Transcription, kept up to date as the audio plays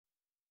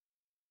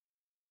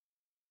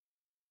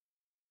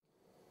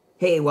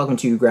Hey, welcome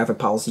to Graphic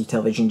Policy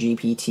Television,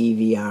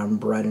 GPTV. I'm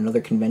Brett.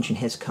 Another convention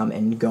has come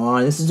and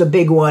gone. This is a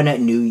big one at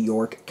New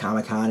York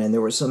Comic Con, and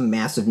there was some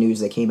massive news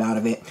that came out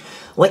of it.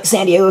 Like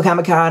San Diego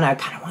Comic Con, I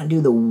kind of want to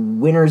do the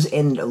winners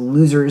and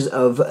losers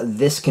of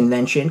this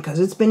convention because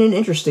it's been an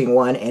interesting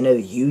one and a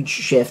huge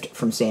shift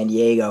from San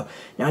Diego.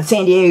 Now, in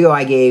San Diego,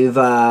 I gave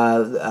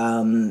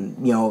a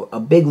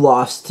big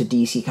loss to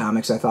DC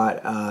Comics. I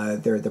thought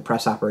the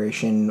press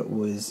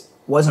operation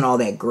wasn't all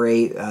that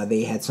great.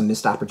 They had some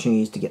missed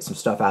opportunities to get some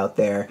stuff out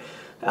there.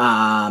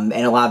 And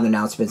a lot of the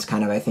announcements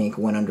kind of, I think,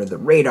 went under the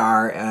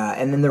radar.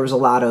 And then there was a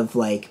lot of,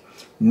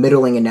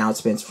 middling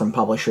announcements from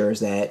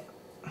publishers that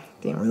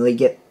didn't really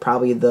get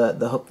probably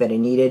the hook that it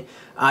needed.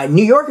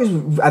 New York,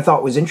 I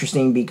thought, was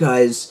interesting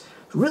because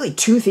really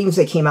two things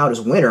that came out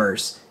as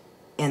winners,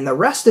 and the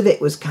rest of it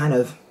was kind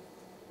of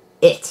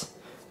it.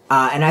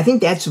 And I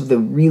think that's the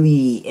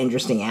really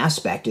interesting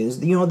aspect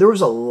is, there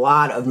was a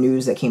lot of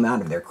news that came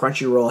out of there.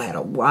 Crunchyroll had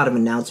a lot of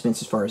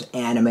announcements as far as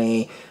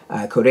anime,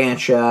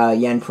 Kodansha,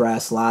 Yen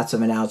Press, lots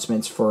of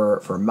announcements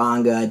for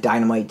manga.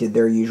 Dynamite did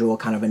their usual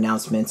kind of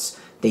announcements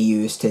they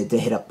used to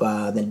hit up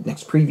the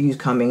next previews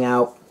coming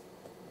out.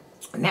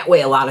 And that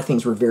way, a lot of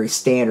things were very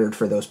standard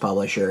for those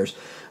publishers.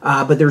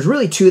 But there's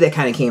really two that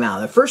kind of came out.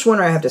 The first one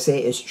I have to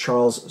say is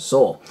Charles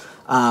Soule.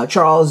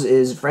 Charles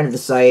is a friend of the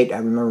site. I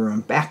remember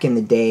him back in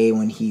the day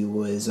when he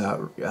was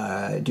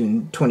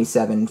doing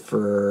 27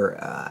 for,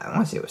 I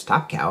want to say it was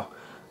Top Cow.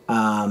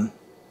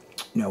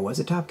 No, was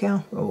it Top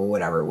Cow? Oh,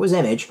 whatever. It was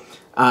Image.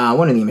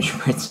 One of the Image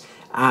prints.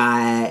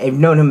 I've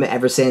known him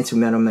ever since. We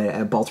met him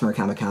at Baltimore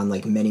Comic Con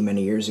many,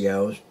 many years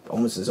ago.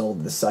 Almost as old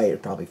as the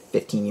site, probably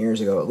 15 years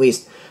ago at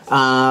least.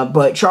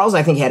 But Charles,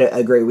 I think, had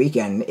a great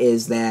weekend.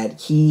 Is that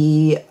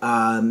he's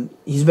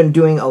been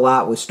doing a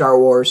lot with Star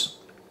Wars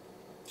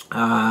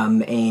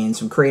and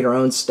some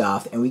creator-owned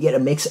stuff, and we get a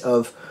mix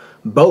of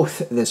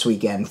both this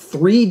weekend.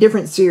 3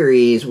 different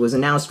series was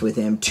announced with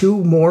him,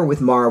 2 more with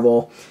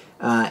Marvel,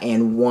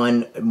 and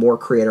 1 more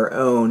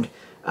creator-owned.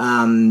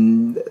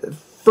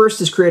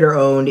 First is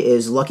creator-owned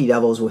is Lucky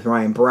Devils with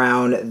Ryan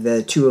Brown.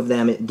 The 2 of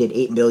them did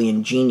 8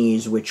 Billion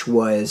Genies, which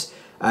was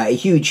a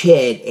huge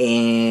hit,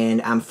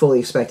 and I'm fully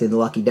expecting the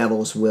Lucky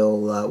Devils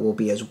will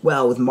be as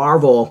well. With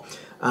Marvel,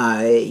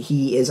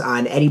 he is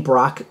on Eddie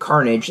Brock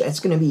Carnage. That's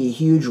going to be a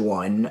huge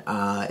one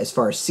as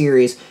far as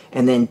series.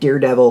 And then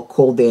Daredevil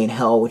Cold Day in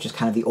Hell, which is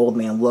kind of the Old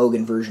Man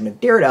Logan version of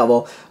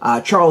Daredevil.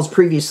 Charles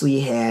previously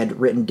had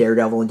written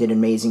Daredevil and did an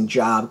amazing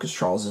job because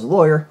Charles is a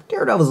lawyer.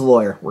 Daredevil's a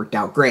lawyer. Worked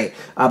out great.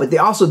 But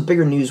the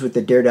bigger news with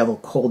the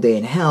Daredevil Cold Day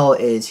in Hell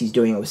is he's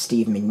doing it with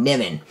Steve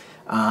McNiven.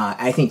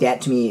 I think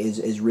that to me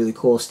is really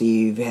cool.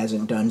 Steve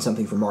hasn't done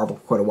something for Marvel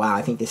for quite a while.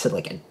 I think they said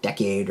a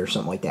decade or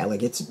something like that.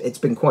 It's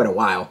been quite a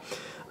while.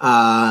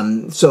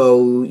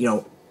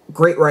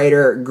 Great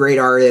writer, great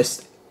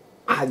artist.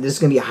 This is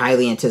going to be a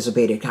highly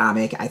anticipated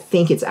comic. I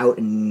think it's out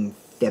in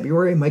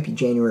February. It might be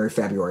January or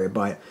February,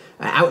 but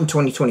out in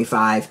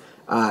 2025.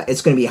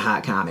 It's going to be a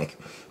hot comic.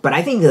 But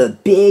I think the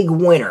big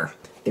winner,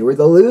 they were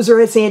the loser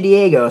at San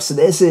Diego, so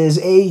this is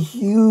a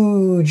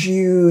huge,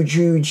 huge,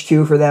 huge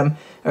coup for them.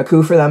 A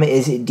coup for them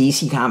is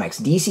DC Comics.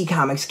 DC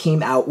Comics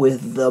came out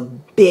with the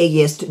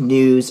biggest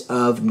news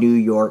of New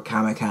York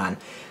Comic Con.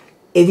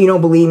 If you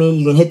don't believe me,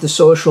 you can hit the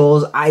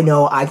socials. I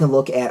know I can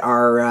look at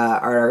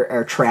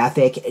our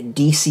traffic.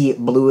 DC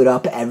blew it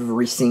up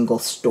every single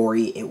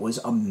story. It was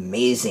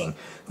amazing.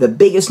 The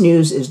biggest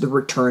news is the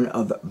return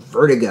of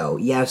Vertigo.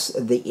 Yes,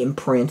 the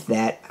imprint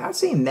that I'd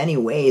say in many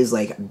ways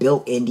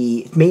built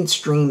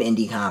mainstream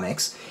indie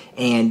comics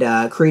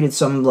and created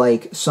some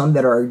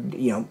that are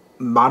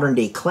modern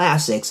day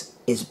classics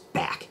is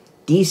back.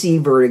 DC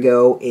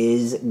Vertigo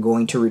is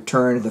going to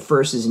return. The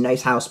first is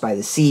Nice House by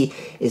the Sea,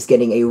 is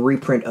getting a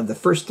reprint of the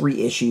first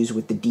 3 issues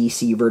with the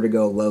DC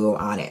Vertigo logo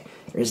on it.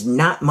 There's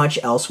not much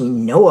else we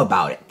know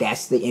about it.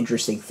 That's the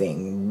interesting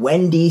thing.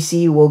 When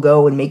DC will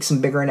go and make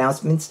some bigger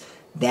announcements,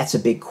 that's a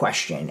big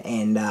question,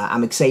 and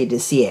I'm excited to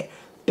see it.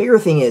 Bigger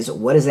thing is,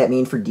 what does that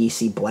mean for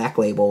DC Black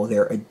Label,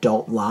 their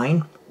adult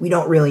line? We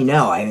don't really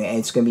know. I mean,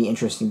 it's going to be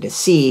interesting to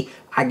see.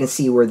 I can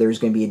see where there's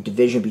going to be a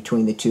division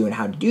between the two and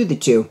how to do the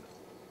two.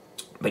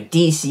 But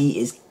DC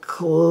is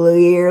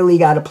clearly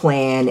got a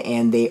plan,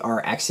 and they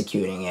are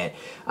executing it.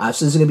 So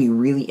this is going to be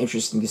really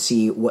interesting to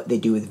see what they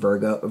do with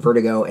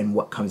Vertigo and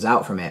what comes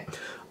out from it.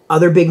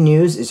 Other big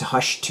news is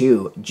Hush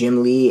 2.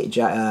 Jim Lee,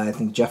 I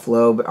think Jeff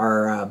Loeb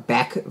are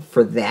back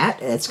for that.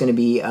 It's going to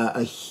be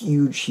a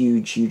huge,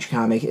 huge, huge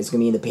comic. It's going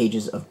to be in the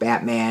pages of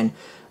Batman.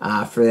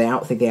 For that, I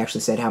don't think they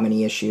actually said how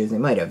many issues. They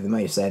might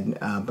have said,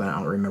 but I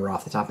don't remember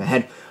off the top of my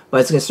head. But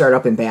it's going to start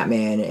up in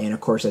Batman, and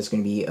of course that's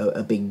going to be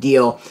a big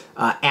deal.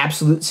 Their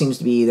Absolute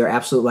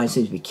line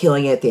seems to be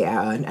killing it. They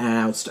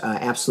announced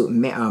Absolute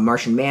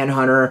Martian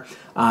Manhunter.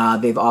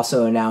 They've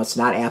also announced,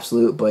 not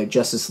Absolute, but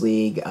Justice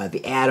League.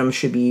 The Atom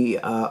should be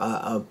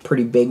a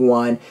pretty big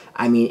one.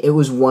 I mean, it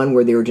was one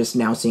where they were just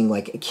announcing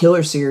a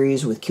killer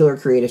series with killer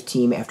creative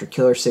team after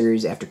killer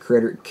series after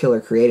killer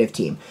creative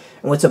team.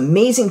 And what's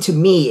amazing to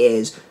me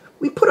is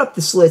we put up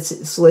the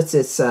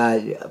slits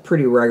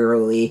pretty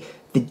regularly.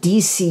 the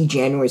DC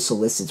January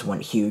solicits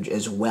went huge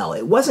as well.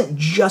 It wasn't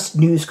just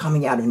news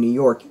coming out of New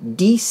York.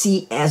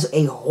 DC as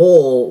a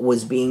whole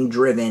was being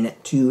driven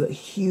to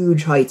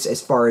huge heights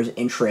as far as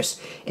interest,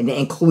 and it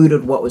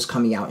included what was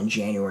coming out in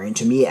January. And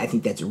to me, I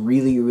think that's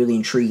really, really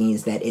intriguing,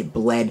 is that it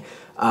bled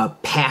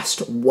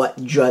past what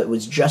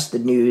was just the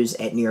news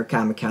at New York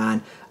Comic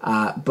Con,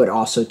 but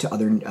also to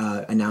other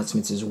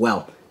announcements as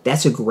well.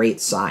 That's a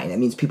great sign. That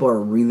means people are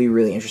really,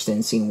 really interested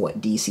in seeing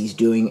what DC's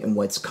doing and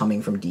what's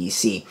coming from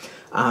DC.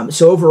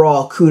 So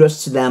overall,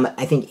 kudos to them.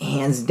 I think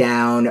hands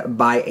down,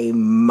 by a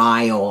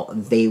mile,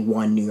 they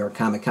won New York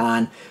Comic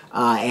Con.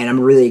 And I'm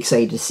really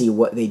excited to see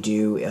what they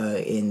do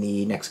in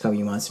the next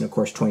coming months. And of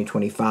course,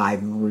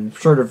 2025,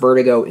 sort of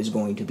Vertigo is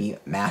going to be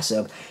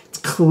massive. It's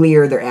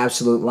clear their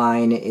Absolute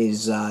line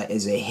is a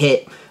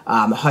hit.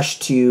 Hush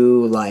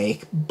 2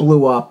 like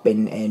blew up,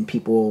 and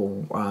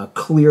people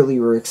clearly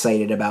were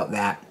excited about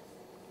that.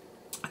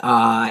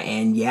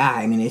 And yeah,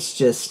 I mean,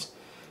 it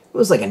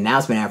was like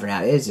announcement after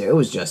announcement. It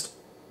was just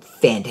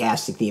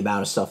fantastic, the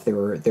amount of stuff they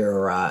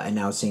were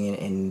announcing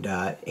and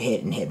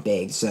hit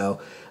big. So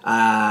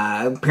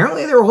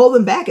apparently they were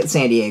holding back at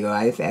San Diego.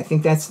 I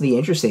think that's the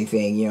interesting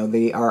thing. You know,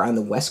 they are on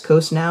the West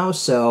Coast now,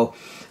 so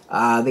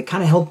they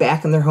kind of held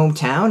back in their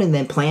hometown and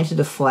then planted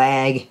a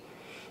flag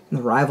in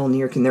the rival New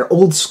York, in their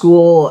old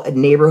school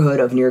neighborhood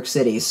of New York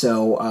City.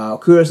 So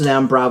kudos to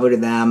them, bravo to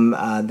them.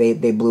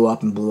 They blew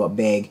up and blew up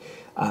big.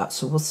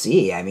 So we'll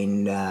see. I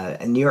mean,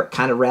 New York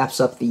kind of wraps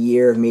up the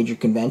year of major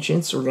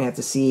conventions, so we're going to have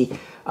to see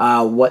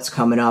what's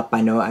coming up.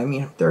 I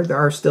mean, there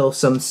are still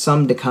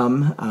some to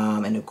come,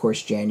 and of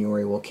course,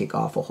 January will kick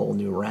off a whole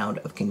new round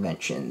of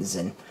conventions,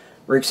 and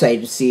we're excited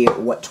to see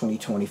what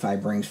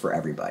 2025 brings for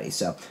everybody.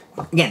 So,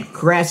 again,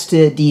 congrats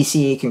to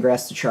DC,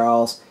 congrats to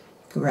Charles,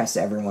 congrats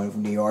to everyone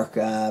from New York.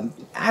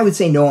 I would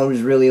say no one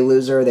was really a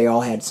loser. They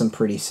all had some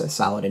pretty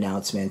solid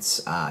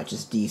announcements.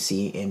 Just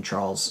DC and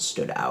Charles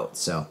stood out.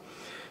 So,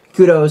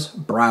 kudos,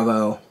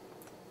 bravo,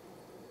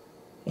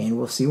 and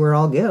we'll see where it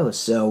all goes.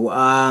 So,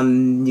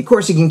 of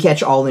course, you can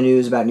catch all the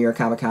news about New York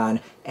Comic Con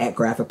at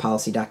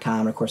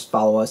graphicpolicy.com. Of course,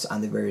 follow us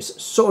on the various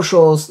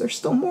socials. There's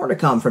still more to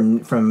come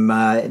from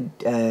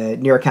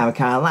New York Comic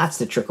Con. Lots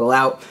to trickle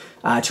out.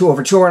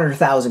 Over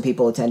 200,000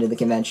 people attended the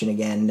convention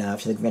again.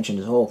 For the convention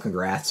as a whole,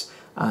 congrats.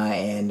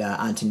 And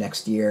on to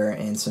next year,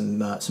 and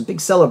some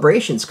big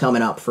celebrations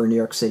coming up for New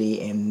York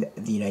City and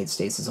the United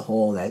States as a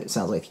whole that it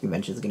sounds like the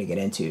convention is going to get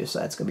into, so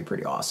that's going to be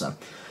pretty awesome.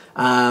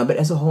 But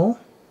as a whole,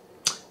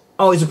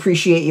 always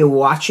appreciate you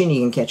watching.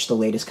 You can catch the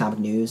latest comic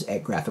news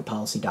at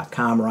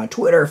graphicpolicy.com. We're on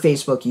Twitter,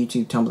 Facebook,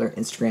 YouTube, Tumblr,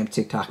 Instagram,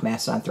 TikTok,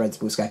 Mastodon, Threads,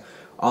 Blue Sky,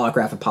 all at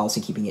Graphic Policy,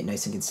 keeping it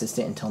nice and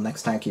consistent. Until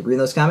next time, keep reading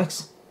those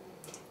comics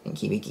and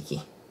keep it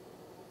geeky.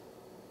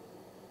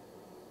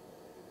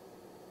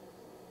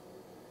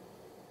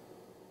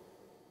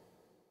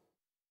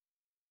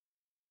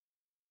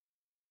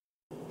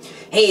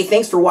 Hey,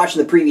 thanks for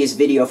watching the previous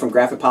video from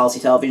Graphic Policy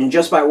Television.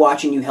 Just by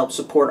watching, you help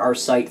support our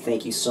site.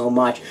 Thank you so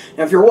much.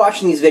 Now, if you're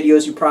watching these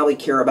videos, you probably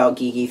care about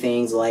geeky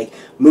things like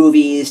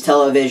movies,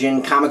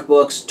 television, comic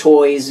books,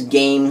 toys,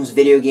 games,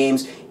 video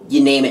games,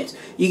 you name it.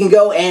 You can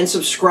go and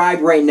subscribe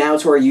right now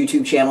to our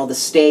YouTube channel to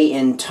stay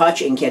in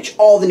touch and catch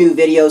all the new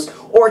videos,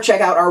 or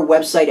check out our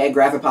website at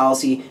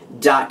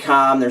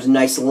graphicpolicy.com. There's a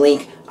nice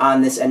link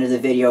on this end of the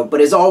video. But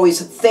as always,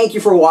 thank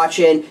you for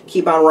watching.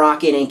 Keep on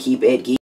rocking and keep it geeky.